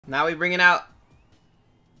Now we bringing out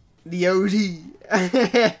the OG.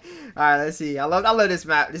 Alright, let's see. I love this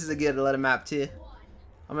map. This is a good Aleta map too.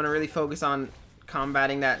 I'm gonna really focus on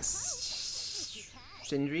combating that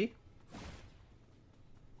Sindri.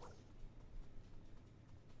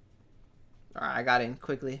 Alright, I got in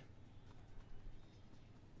quickly.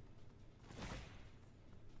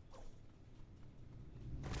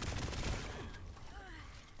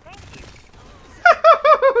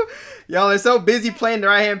 Y'all are so busy playing the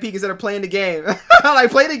right hand peek instead of playing the game.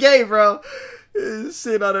 Like, play the game, bro.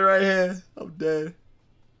 Sit on the right hand. I'm dead.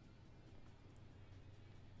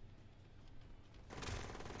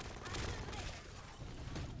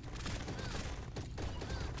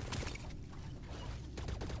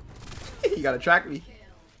 You gotta track me.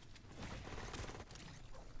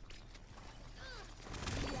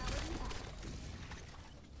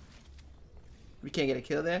 We can't get a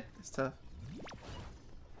kill there? It's tough.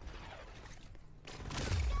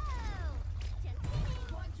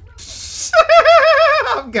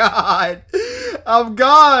 I'm gone. I'm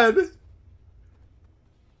gone.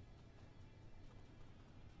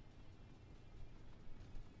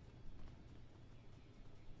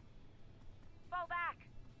 Fall back.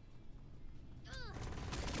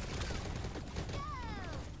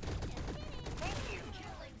 Thank you.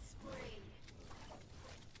 Killing spree.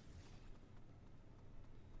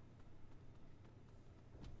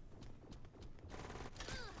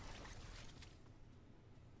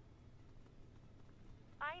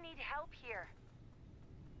 I need help here.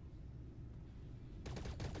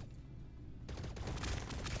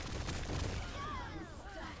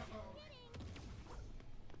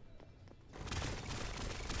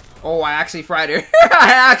 Oh, I actually fried her.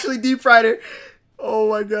 I actually deep fried her. Oh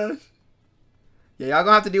my gosh. Yeah, y'all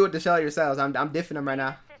gonna have to deal with the shell yourselves. I'm diffing them right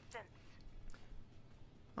now.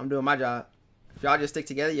 I'm doing my job. If y'all just stick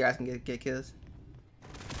together, you guys can get kills.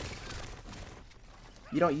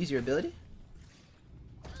 You don't use your ability?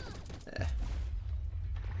 Eh.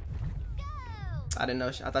 I didn't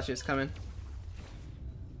know. I thought she was coming.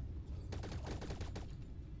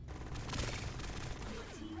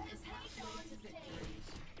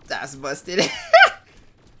 That's busted.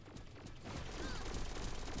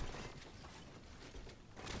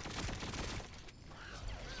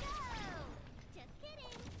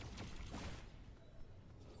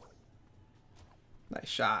 Nice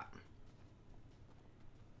shot.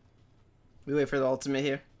 We wait for the ultimate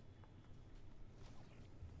here.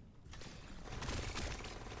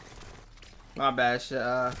 My bad.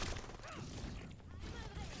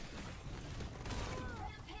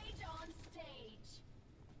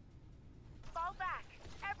 Fall back,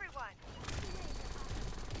 everyone.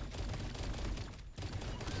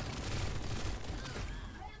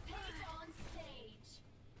 Rampage on stage.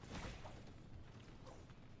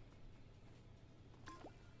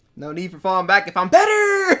 No need for falling back if I'm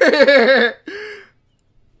better.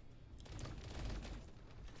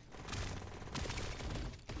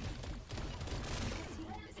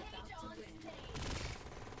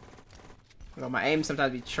 Well, my aim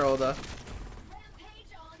sometimes be troll though.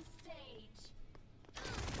 Rampage on stage.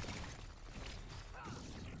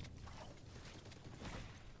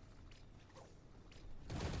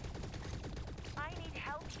 I need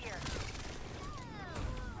help here.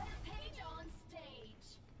 Rampage on stage.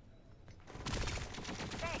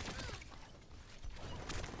 Thanks.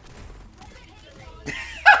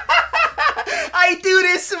 I do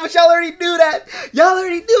this, but y'all already knew that. Y'all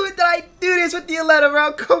already knew it that I do this with the Aleta,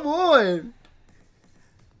 bro. Come on.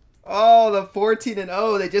 Oh, the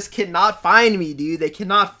 14-0. They just cannot find me, dude. They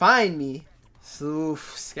cannot find me.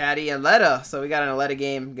 Oof, Scatty Aleta. So we got an Aleta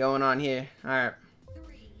game going on here. Alright.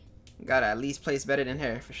 Gotta at least place better than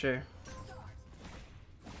her, for sure.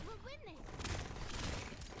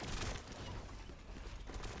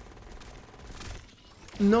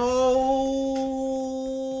 No,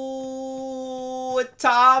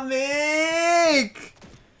 Atomic!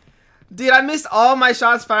 Dude, I missed all my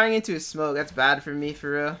shots firing into his smoke. That's bad for me,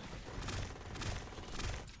 for real.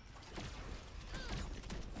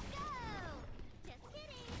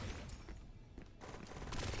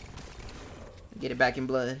 Get it back in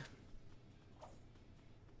blood.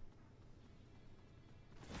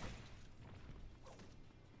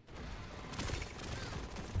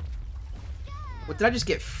 What did I just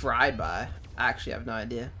get fried by? I actually have no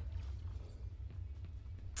idea.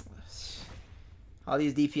 All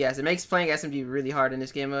these DPS. It makes playing SMG really hard in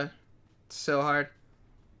this game mode. It's so hard.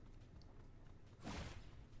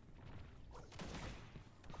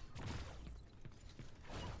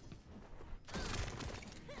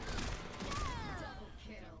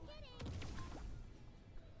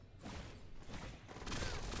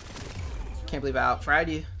 Can't believe I out-fried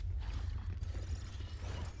you.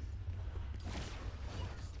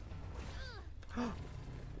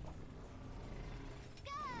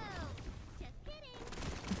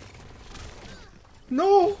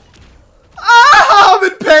 No. Ah, I'm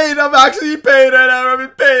in pain. I'm actually in pain right now. I'm in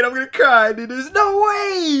pain. I'm gonna cry, dude. There's no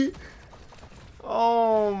way.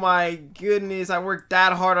 Oh my goodness. I worked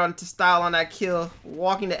that hard on to style on that kill.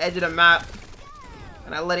 Walking the edge of the map.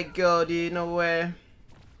 And I let it go, dude. No way.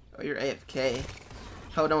 Oh, you're AFK.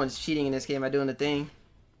 Hope no one's cheating in this game by doing the thing.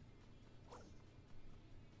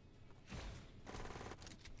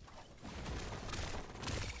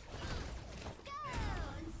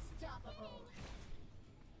 Unstoppable.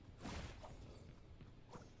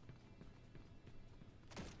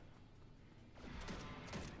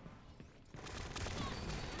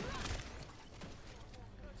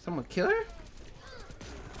 Someone kill her?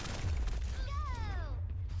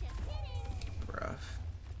 Bruh.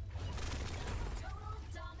 Total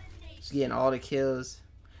domination. Just getting all the kills.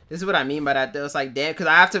 This is what I mean by that though. It's like damn, because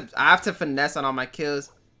I have to finesse on all my kills.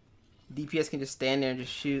 DPS can just stand there and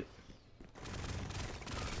just shoot.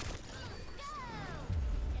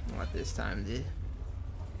 Not this time, dude.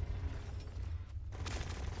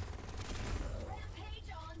 Rampage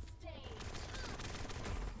on stage.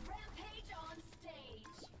 Rampage on stage. Rampage on stage.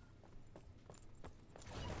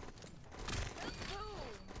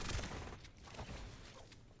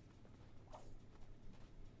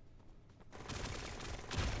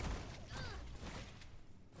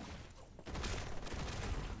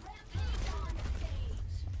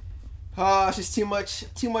 Oh, it's just too much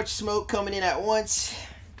smoke coming in at once.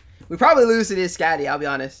 We probably lose to this Scatty, I'll be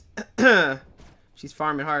honest. She's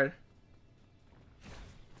farming hard.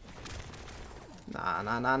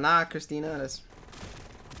 Nah, Christina. That's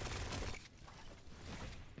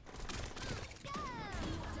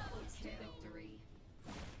Victory.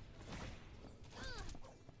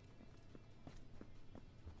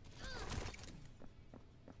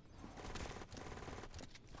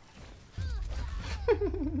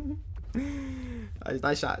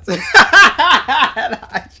 nice shots.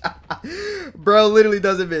 Nice shot. Bro literally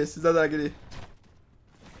doesn't miss. There's nothing I can do.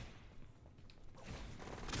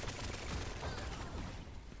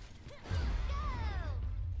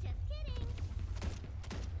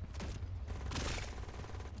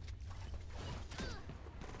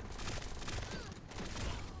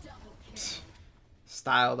 Double kill.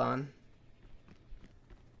 Styled on.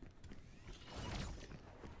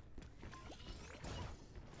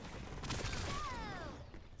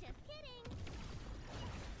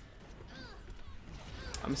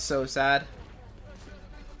 I'm so sad.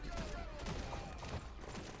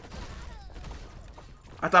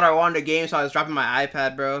 I thought I won the game, so I was dropping my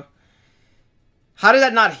iPad, bro. How did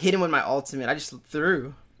that not hit him with my ultimate? I just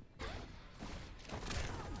threw.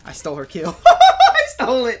 I stole her kill. I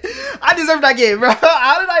stole it. I deserved that game, bro.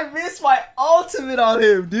 How did I miss my ultimate on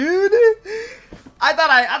him, dude? I thought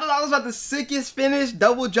I was about the sickest finish.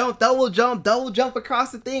 Double jump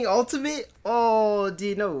across the thing. Ultimate. Oh,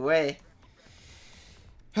 dude, no way.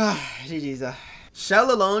 GG's. Shell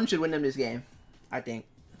alone should win them this game, I think.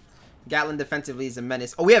 Gatlin defensively is a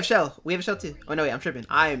menace. Oh, we have Shell. We have a Shell too. Oh no, wait, I'm tripping.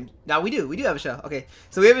 Now we do have a Shell. Okay,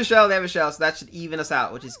 so we have a Shell. They have a Shell, so that should even us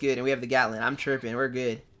out, which is good. And we have the Gatlin. I'm tripping. We're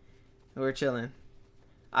good. We're chilling.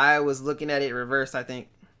 I was looking at it reversed, I think.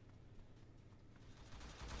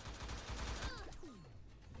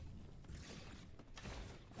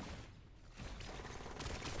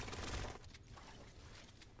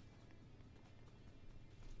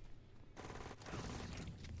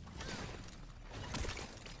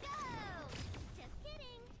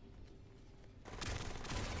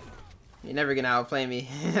 You're never gonna outplay me.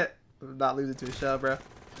 I'm not losing to a Shell, bro.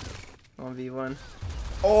 1v1.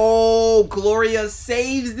 Oh, Gloria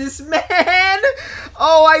saves this man.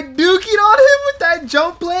 Oh, I duked on him with that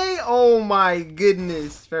jump play. Oh my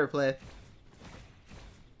goodness. Fair play.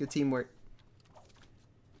 Good teamwork.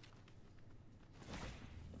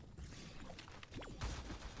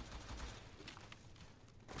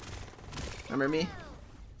 Remember me?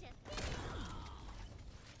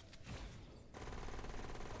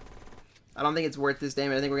 I don't think it's worth this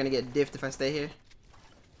damage. I think we're gonna get diffed if I stay here.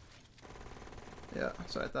 Yeah,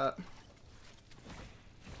 that's what I thought.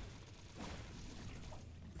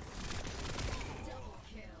 Double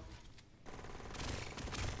kill.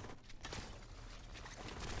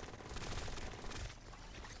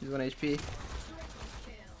 He's 1 HP. Triple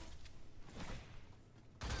kill.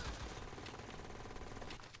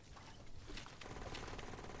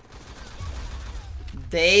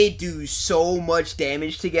 They do so much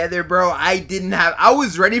damage together, bro. I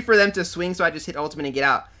was ready for them to swing, so I just hit ultimate and get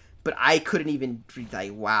out. But I couldn't even,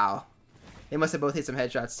 like, wow. They must have both hit some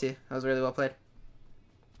headshots, too. That was really well played.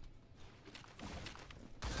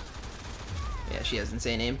 Yeah, she has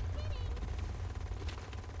insane aim.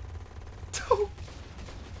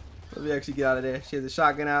 Let me actually get out of there. She has a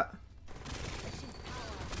shotgun out.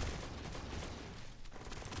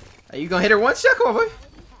 Are you gonna hit her once shot? Come on, boy.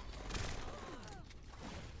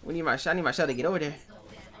 We need my shot. I need my shot to get over there.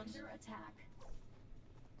 Under attack.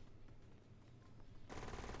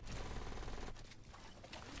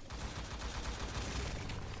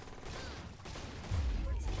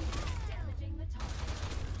 Your team is damaging the target.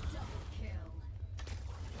 Double kill.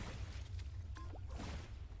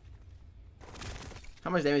 How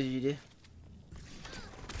much damage did you do?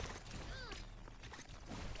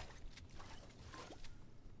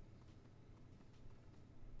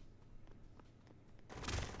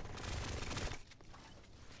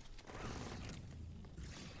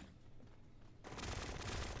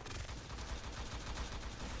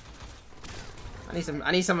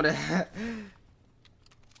 I need some of the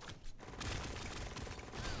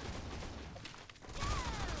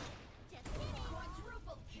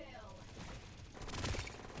Quadruple kill.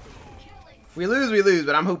 Killing. If we lose,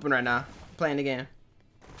 but I'm hooping right now. I'm playing the game.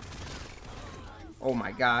 Oh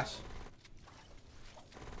my gosh.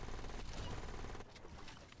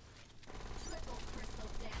 Triple crystal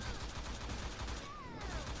damage.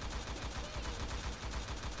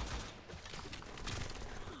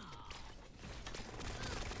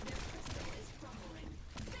 Their crystal is crumbling.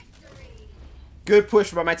 Victory. Good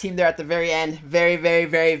push by my team there at the very end. Very, very,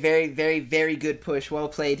 very, very, very, very good push. Well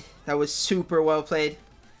played. That was super well played.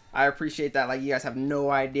 I appreciate that. Like, you guys have no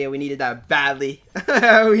idea. We needed that badly.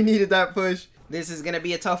 We needed that push. This is going to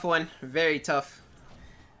be a tough one. Very tough.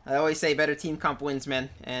 I always say better team comp wins, man.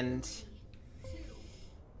 And,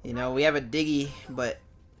 you know, we have a Diggy, but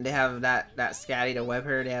they have that Scatty to web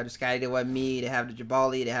her. They have the Scatty to web me. They have the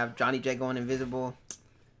Jabali. They have Johnny Jet going invisible.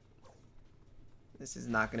 This is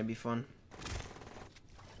not going to be fun.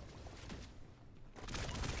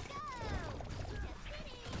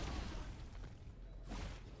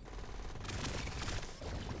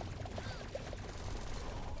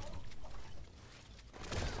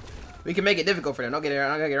 We can make it difficult for them. Don't get it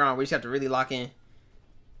wrong. We just have to really lock in.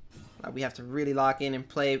 Like, we have to really lock in and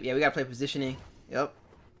play. Yeah, we gotta play positioning. Yep.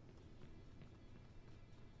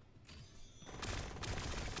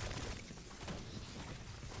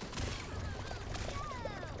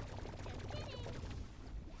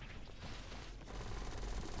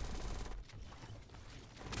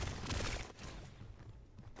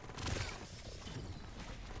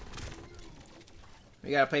 We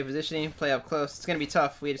gotta play positioning, play up close. It's gonna be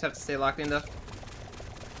tough. We just have to stay locked in though. Double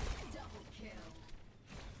kill.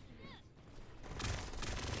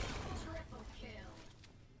 Triple kill.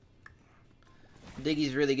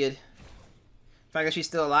 Diggy's really good. The fact that she's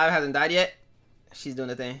still alive, hasn't died yet, she's doing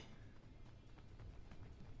the thing.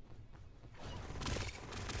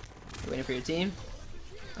 You waiting for your team?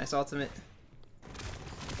 Nice ultimate.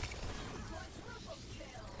 Quadruple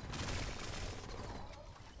kill.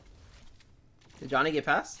 Did Johnny get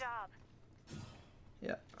past? Job.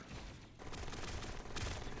 Yeah.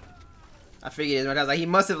 I figured as much. I was like, he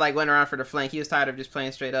must have like went around for the flank. He was tired of just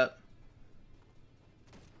playing straight up.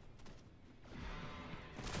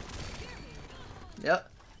 Yep.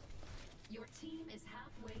 Your team is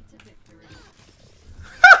halfway to victory.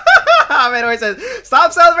 Man always says,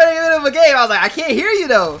 stop celebrating in the middle of a game. I was like, I can't hear you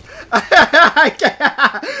though. I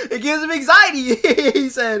can't. It gives him anxiety. He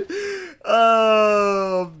said,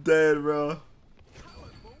 oh, I'm dead, bro.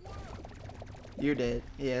 You're dead.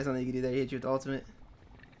 Yeah, there's nothing you can do there. He hit you with the ultimate.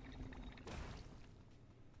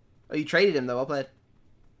 Oh, you traded him though. Well played.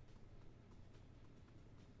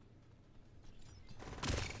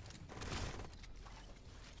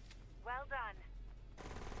 Well done.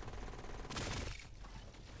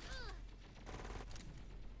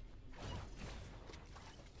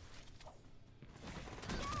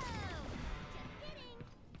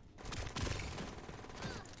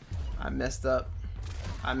 I messed up.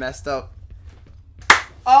 I messed up.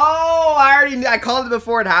 Oh, I called it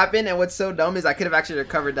before it happened, and what's so dumb is I could have actually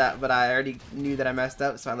recovered that, but I already knew that I messed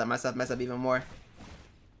up, so I let myself mess up even more.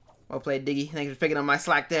 Well played, Diggy. Thanks for picking up my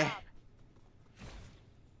slack there.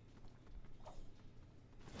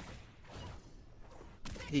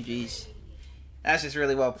 GG's. That's just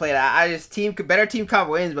really well played. I just better team comp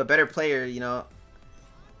wins, but better player, you know.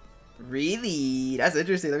 Really? That's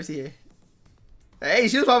interesting. Let me see here. Hey,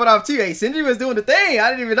 she was popping off too. Hey, Sindri was doing the thing.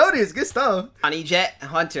 I didn't even notice. Good stuff. Johnny Jet,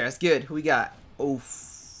 Hunter. That's good. Who we got? Oof.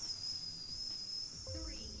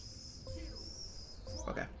 3, 2, 1.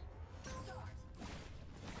 Okay. Start.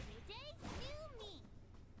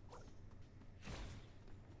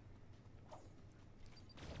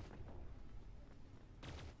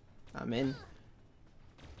 I'm in.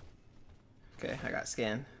 Okay, I got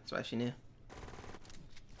scanned. That's why she knew.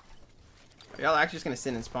 Y'all actually just gonna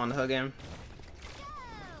sit and spawn to hug him.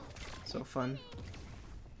 So fun.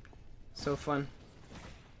 So fun.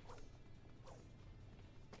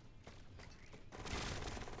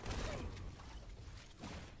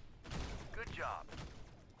 Good job.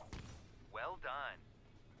 Well done.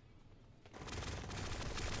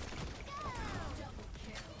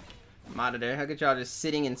 I'm out of there. Look at y'all just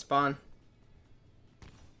sitting in spawn.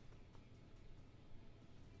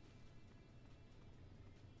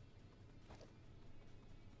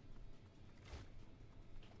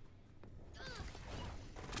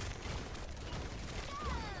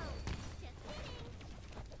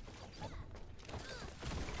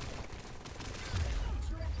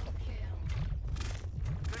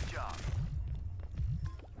 Good job.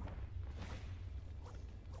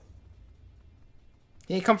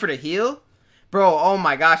 He ain't come for the heal? Bro, oh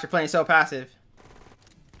my gosh, you're playing so passive.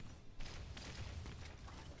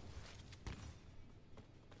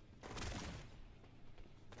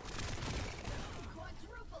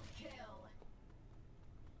 Quadruple kill.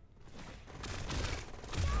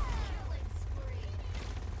 Killing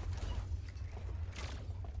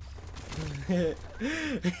spree.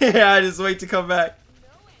 Yeah, I just wait to come back. No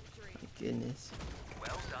entry. Goodness.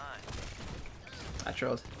 Well done. I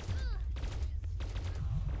trolled.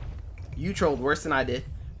 You trolled worse than I did.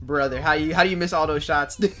 Brother, how do you miss all those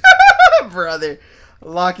shots? Brother.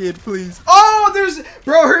 Lock in, please. Oh, there's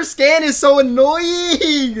bro, her scan is so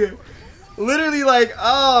annoying. Literally like,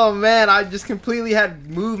 oh man, I just completely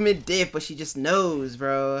had movement diff, but she just knows,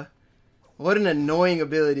 bro. What an annoying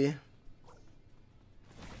ability.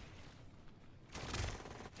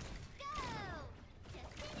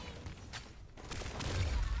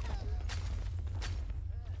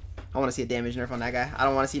 I want to see a damage nerf on that guy. I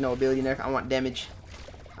don't want to see no ability nerf. I want damage.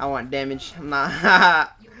 I want damage. I'm not.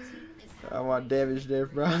 I want damage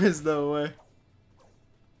nerf, bro. There's no way.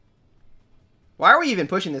 Why are we even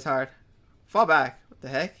pushing this hard? Fall back. What the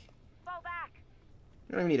heck? Fall back.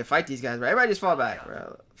 You don't even need to fight these guys, bro. Everybody just fall back,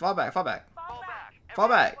 bro. Fall back. Fall back. Fall Fall back. back. Fall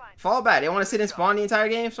back. Everyone. Fall back. They want to sit and spawn the entire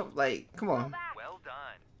game? So, like, come Fall on. back. Well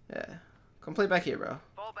done. Yeah. Come play back here, bro.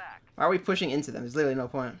 Fall back. Why are we pushing into them? There's literally no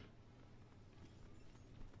point.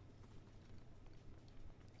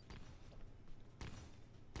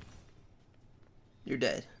 You're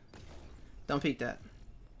dead. Don't peek that.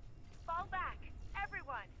 Fall back.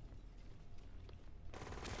 Everyone.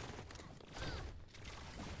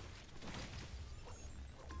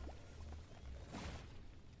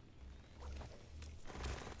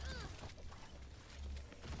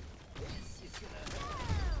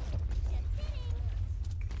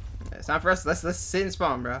 Yeah, it's time for us. Let's sit and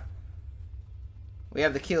spawn, bro. We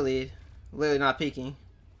have the kill lead. Literally not peeking.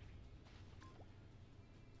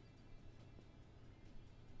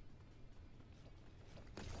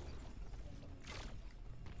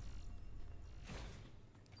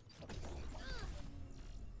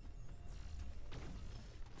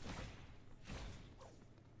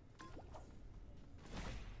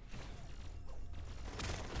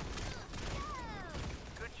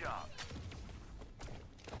 Good job.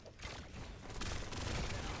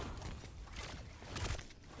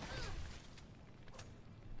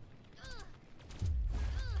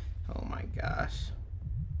 Oh my gosh.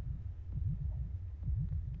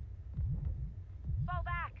 Fall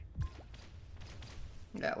back.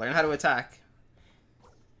 Yeah, learn how to attack.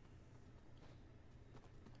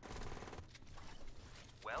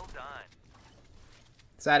 Well done.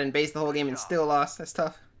 So I didn't base the whole game and still lost. That's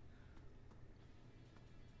tough.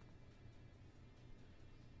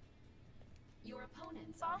 Your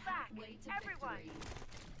opponents Fall are back. halfway to Everyone. victory.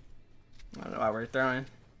 I don't know why we're throwing.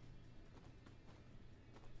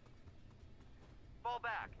 Fall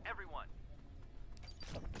back. Everyone.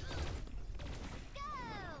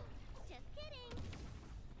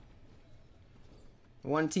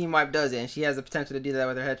 One team wipe does it, and she has the potential to do that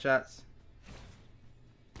with her headshots.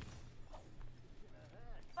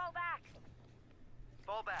 Fall back.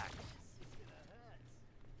 Fall back.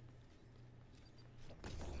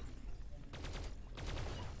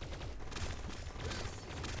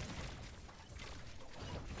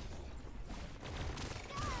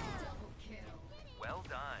 Double kill. Well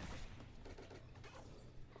done.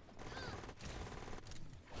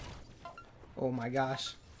 Oh my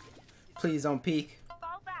gosh. Please don't peek.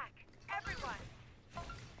 Fall back. Everyone.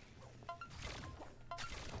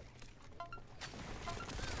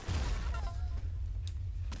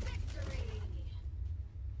 Victory.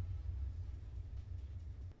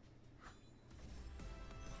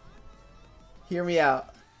 Hear me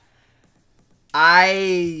out.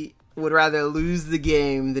 I would rather lose the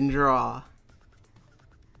game than draw.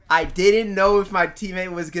 I didn't know if my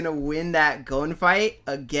teammate was gonna win that gunfight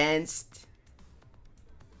against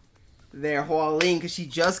There, Hualing, because she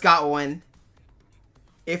just got one.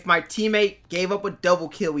 If my teammate gave up a double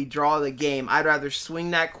kill, we draw the game. I'd rather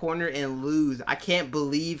swing that corner and lose. I can't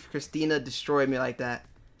believe Christina destroyed me like that.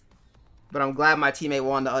 But I'm glad my teammate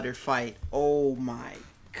won the other fight. Oh my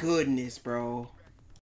goodness, bro.